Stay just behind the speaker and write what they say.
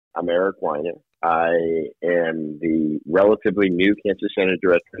I'm Eric Weiner. I am the relatively new Cancer Center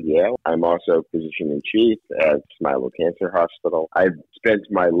Director at Yale. I'm also Physician-in-Chief at Yale Cancer Hospital. I've spent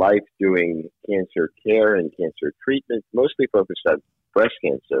my life doing cancer care and cancer treatment, mostly focused on breast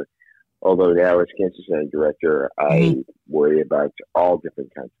cancer, although now as Cancer Center Director, I worry about all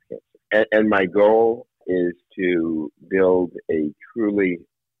different kinds of cancer. And my goal is to build a truly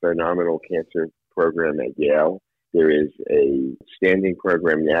phenomenal cancer program at Yale. There is a standing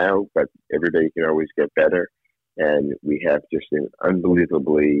program now, but everybody can always get better. And we have just an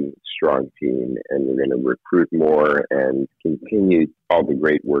unbelievably strong team, and we're going to recruit more and continue all the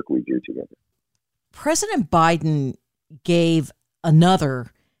great work we do together. President Biden gave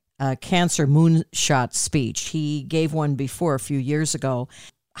another cancer moonshot speech. He gave one before a few years ago.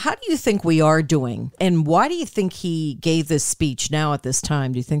 How do you think we are doing? And why do you think he gave this speech now at this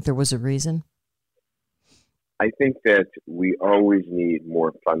time? Do you think there was a reason? I think that we always need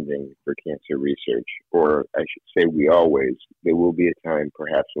more funding for cancer research, or I should say there will be a time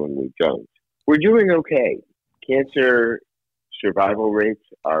perhaps when we don't. We're doing okay. Cancer survival rates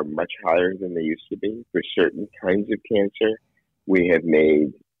are much higher than they used to be. For certain kinds of cancer, we have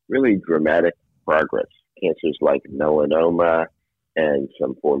made really dramatic progress. Cancers like melanoma and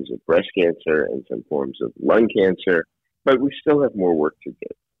some forms of breast cancer and some forms of lung cancer, but we still have more work to do.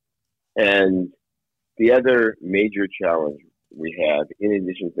 And the other major challenge we have, in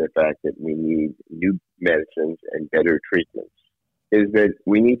addition to the fact that we need new medicines and better treatments, is that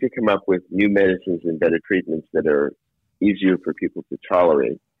we need to come up with new medicines and better treatments that are easier for people to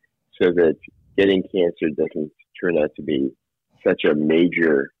tolerate so that getting cancer doesn't turn out to be such a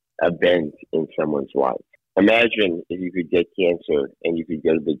major event in someone's life. Imagine if you could get cancer and you could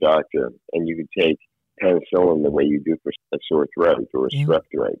go to the doctor and you could take penicillin the way you do for a sore throat or a strep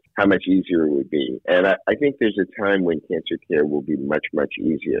throat, how much easier it would be. And I think there's a time when cancer care will be much, much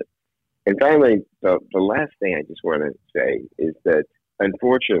easier. And finally, the last thing I just want to say is that,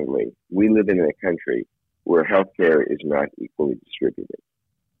 unfortunately, we live in a country where healthcare is not equally distributed.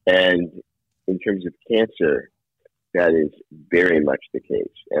 And in terms of cancer, that is very much the case.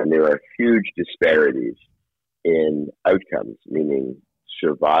 And there are huge disparities in outcomes, meaning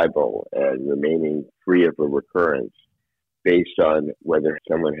survival and remaining free of a recurrence based on whether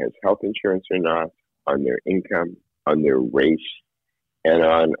someone has health insurance or not, on their income, on their race, and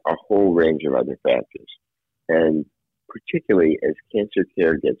on a whole range of other factors. And particularly as cancer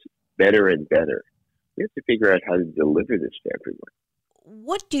care gets better and better, we have to figure out how to deliver this to everyone.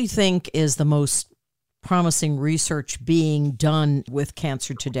 What do you think is the most promising research being done with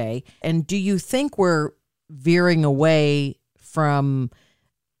cancer today? And do you think we're veering away from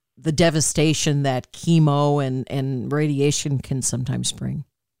the devastation that chemo and radiation can sometimes bring?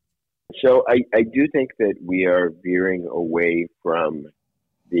 So I do think that we are veering away from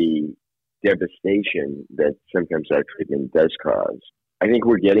the devastation that sometimes our treatment does cause. I think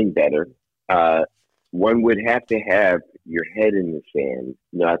we're getting better. One would have to have your head in the sand,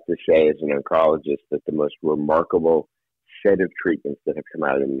 not to say as an oncologist that the most remarkable set of treatments that have come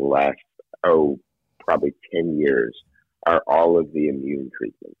out in the last, probably 10 years are all of the immune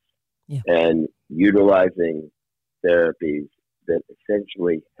treatments. Yeah. And utilizing therapies that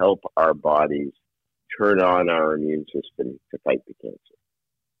essentially help our bodies turn on our immune system to fight the cancer.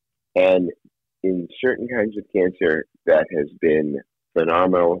 And in certain kinds of cancer, that has been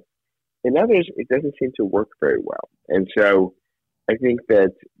phenomenal. In others, it doesn't seem to work very well. And so I think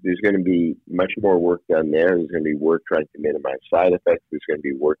that there's going to be much more work done there. There's going to be work trying to minimize side effects. There's going to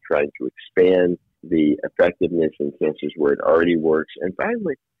be work trying to expand the effectiveness in cancers where it already works. And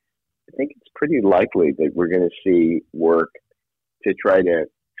finally, I think it's pretty likely that we're going to see work to try to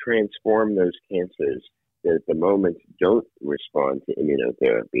transform those cancers that at the moment don't respond to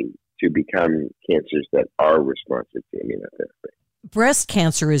immunotherapy to become cancers that are responsive to immunotherapy. Breast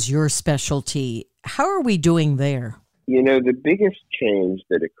cancer is your specialty. How are we doing there? You know, the biggest change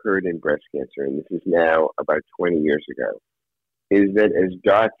that occurred in breast cancer, and this is now about 20 years ago, is that as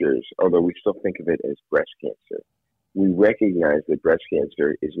doctors, although we still think of it as breast cancer, we recognize that breast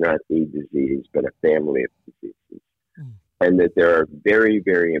cancer is not a disease, but a family of diseases. And that there are very,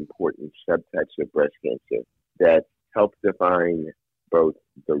 very important subtypes of breast cancer that help define both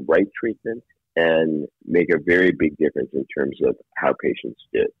the right treatment and make a very big difference in terms of how patients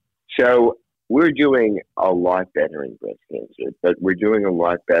do. So we're doing a lot better in breast cancer, but we're doing a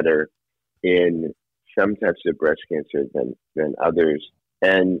lot better in some types of breast cancer than others.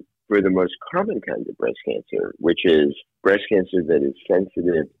 And for the most common kind of breast cancer, which is breast cancer that is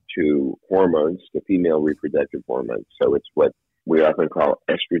sensitive to hormones, to female reproductive hormones. So it's what we often call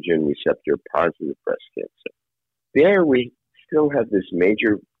estrogen receptor positive breast cancer. There we still have this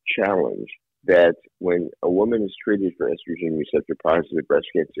major challenge that when a woman is treated for estrogen receptor positive breast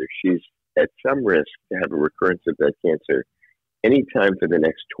cancer, she's at some risk to have a recurrence of that cancer anytime for the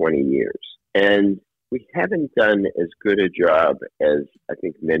next 20 years. And we haven't done as good a job as I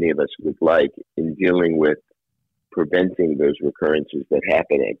think many of us would like in dealing with preventing those recurrences that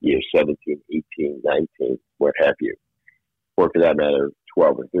happen at year 17, 18, 19, what have you, or for that matter,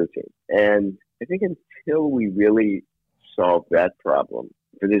 12 or 13. And I think until we really solve that problem,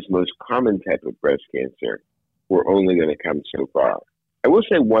 for this most common type of breast cancer, we're only going to come so far. I will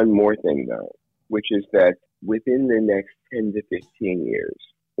say one more thing, though, which is that within the next 10 to 15 years,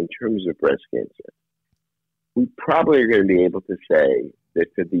 in terms of breast cancer, we probably are going to be able to say that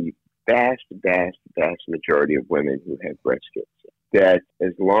for the vast, vast, vast majority of women who have breast cancer, that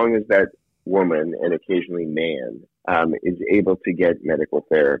as long as that woman, and occasionally man, is able to get medical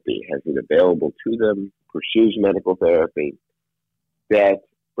therapy, has it available to them, pursues medical therapy, that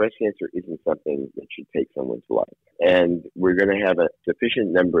breast cancer isn't something that should take someone's life. And we're going to have a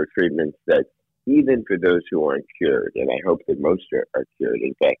sufficient number of treatments that even for those who aren't cured, and I hope that most are cured.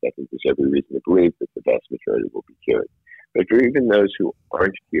 In fact, I think there's every reason to believe that the vast majority will be cured. But for even those who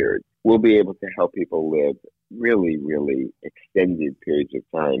aren't cured, we'll be able to help people live really, really extended periods of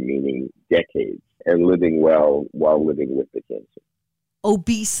time, meaning decades, and living well while living with the cancer.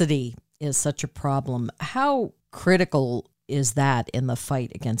 Obesity is such a problem. How critical is that in the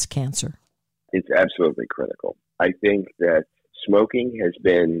fight against cancer? It's absolutely critical. I think that smoking has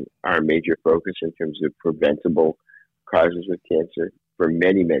been our major focus in terms of preventable causes of cancer for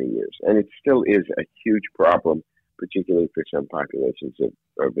many, many years. And it still is a huge problem, particularly for some populations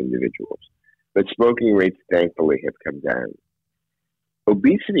of individuals. But smoking rates, thankfully, have come down.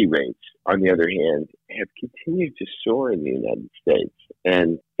 Obesity rates, on the other hand, have continued to soar in the United States.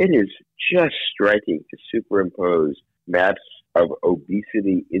 And it is just striking to superimpose maps of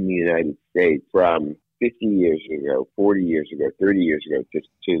obesity in the United States from 50 years ago, 40 years ago, 30 years ago, just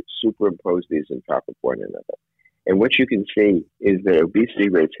to superimpose these on top of one another. And what you can see is that obesity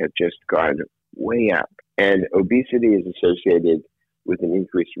rates have just gone way up. And obesity is associated with an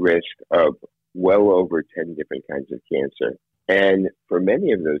increased risk of well over 10 different kinds of cancer. And for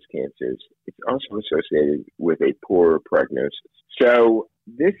many of those cancers, it's also associated with a poorer prognosis. So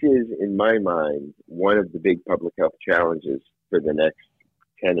this is, in my mind, one of the big public health challenges for the next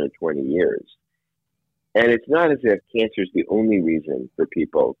 10 or 20 years. And it's not as if cancer is the only reason for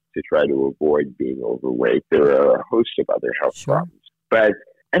people to try to avoid being overweight. There are a host of other health problems. But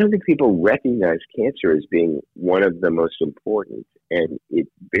I don't think people recognize cancer as being one of the most important, and it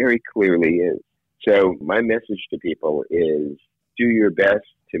very clearly is. So my message to people is do your best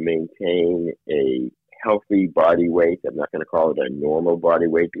to maintain a healthy body weight. I'm not going to call it a normal body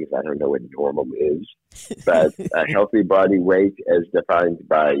weight because I don't know what normal is, but a healthy body weight as defined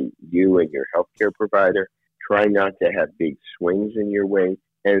by you and your healthcare provider. Try not to have big swings in your weight.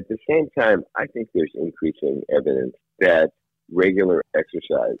 And at the same time, I think there's increasing evidence that regular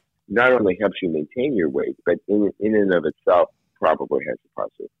exercise not only helps you maintain your weight, but in and of itself probably has a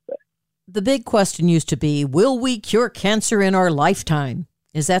positive effect. The big question used to be, will we cure cancer in our lifetime?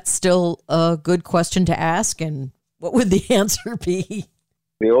 Is that still a good question to ask? And what would the answer be?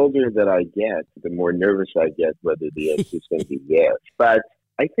 The older that I get, the more nervous I get whether the answer is going to be yes. But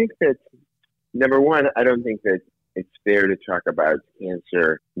I think that, number one, I don't think that it's fair to talk about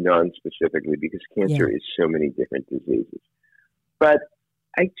cancer non-specifically because cancer is so many different diseases. But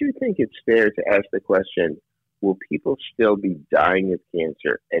I do think it's fair to ask the question, will people still be dying of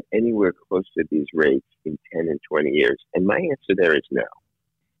cancer at anywhere close to these rates in 10 and 20 years? And my answer there is no.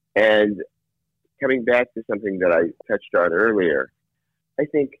 And coming back to something that I touched on earlier, I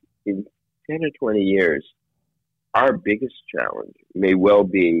think in 10 or 20 years, our biggest challenge may well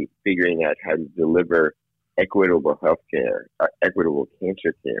be figuring out how to deliver equitable health care, equitable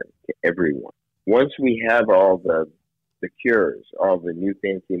cancer care to everyone. Once we have all the cures, all the new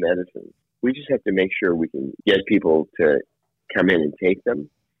fancy medicines, we just have to make sure we can get people to come in and take them,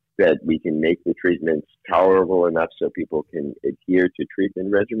 that we can make the treatments tolerable enough so people can adhere to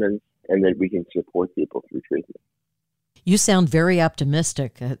treatment regimens, and that we can support people through treatment. You sound very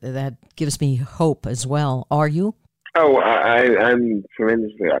optimistic. That gives me hope as well. Are you? Oh, I'm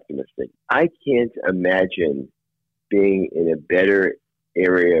tremendously optimistic. I can't imagine being in a better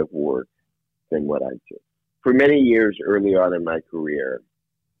area of work than what I do. For many years early on in my career,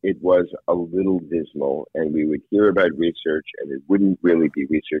 it was a little dismal, and we would hear about research, and it wouldn't really be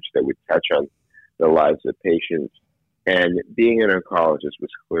research that would touch on the lives of patients. And being an oncologist was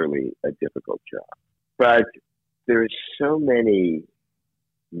clearly a difficult job. But there are so many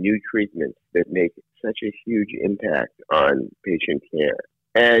new treatments that make such a huge impact on patient care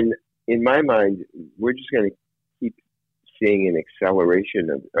And in my mind, we're just going to keep seeing an acceleration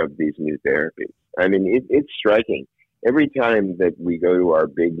of these new therapies. I mean, it's striking. Every time that we go to our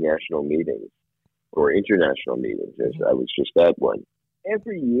big national meetings or international meetings, as I was just at one,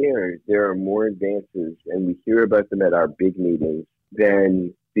 every year there are more advances, and we hear about them at our big meetings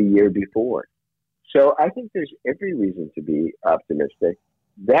than the year before. So I think there's every reason to be optimistic.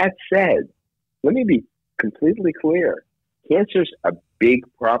 That said, let me be completely clear. Cancer's a big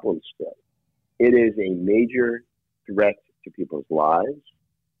problem still. It is a major threat to people's lives.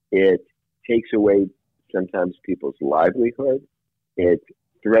 It takes away sometimes people's livelihood. It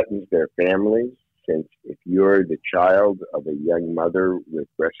threatens their families, since if you're the child of a young mother with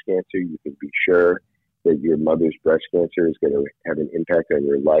breast cancer, you can be sure that your mother's breast cancer is going to have an impact on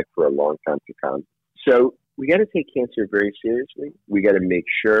your life for a long time to come. So we got to take cancer very seriously. We got to make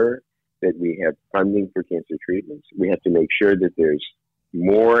sure that we have funding for cancer treatments. We have to make sure that there's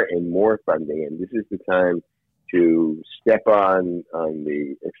more and more funding, and this is the time to step on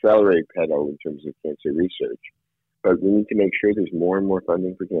the accelerator pedal in terms of cancer research. But we need to make sure there's more and more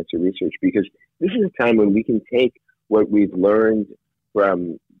funding for cancer research, because this is a time when we can take what we've learned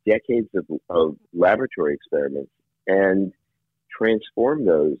from decades of laboratory experiments and transform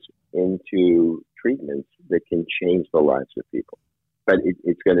those into treatments that can change the lives of people. But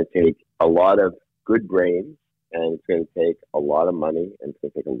it's going to take a lot of good brains, and it's going to take a lot of money, and it's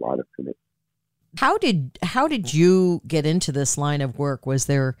going to take a lot of commitment. How did you get into this line of work? Was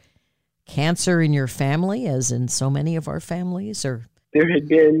there cancer in your family, as in so many of our families, or? There had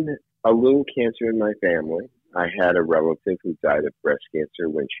been a little cancer in my family. I had a relative who died of breast cancer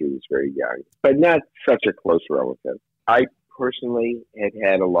when she was very young, but not such a close relative. I personally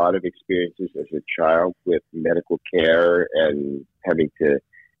had a lot of experiences as a child with medical care and having to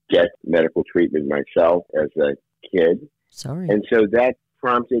get medical treatment myself as a kid. Sorry. And so that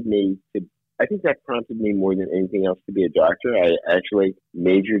prompted me more than anything else to be a doctor. I actually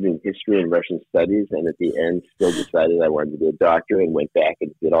majored in history and Russian studies, and at the end still decided I wanted to be a doctor and went back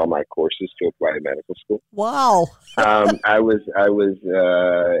and did all my courses to apply to medical school. Wow. I was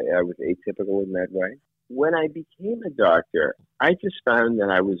atypical in that way. When I became a doctor, I just found that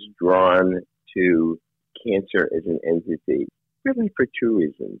I was drawn to cancer as an entity, really for two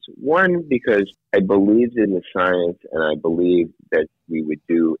reasons. One, because I believed in the science and I believed that we would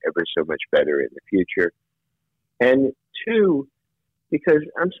do ever so much better in the future. And two, because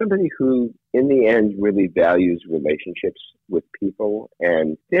I'm somebody who, in the end, really values relationships with people.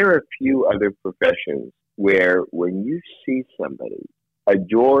 And there are few other professions where when you see somebody, a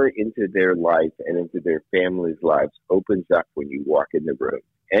door into their life and into their family's lives opens up when you walk in the room.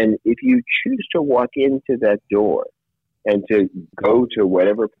 And if you choose to walk into that door and to go to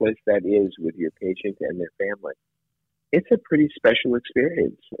whatever place that is with your patient and their family, it's a pretty special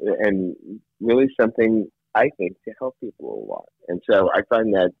experience and really something, I think, to help people a lot. And so I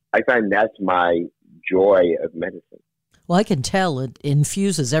find that's my joy of medicine. Well, I can tell it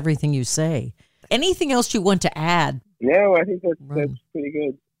infuses everything you say. Anything else you want to add? No, I think that's pretty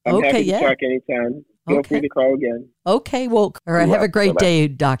good. I'm happy to talk anytime. Feel free to call again. Okay, well, all right, have a great day,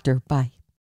 Doctor. Bye.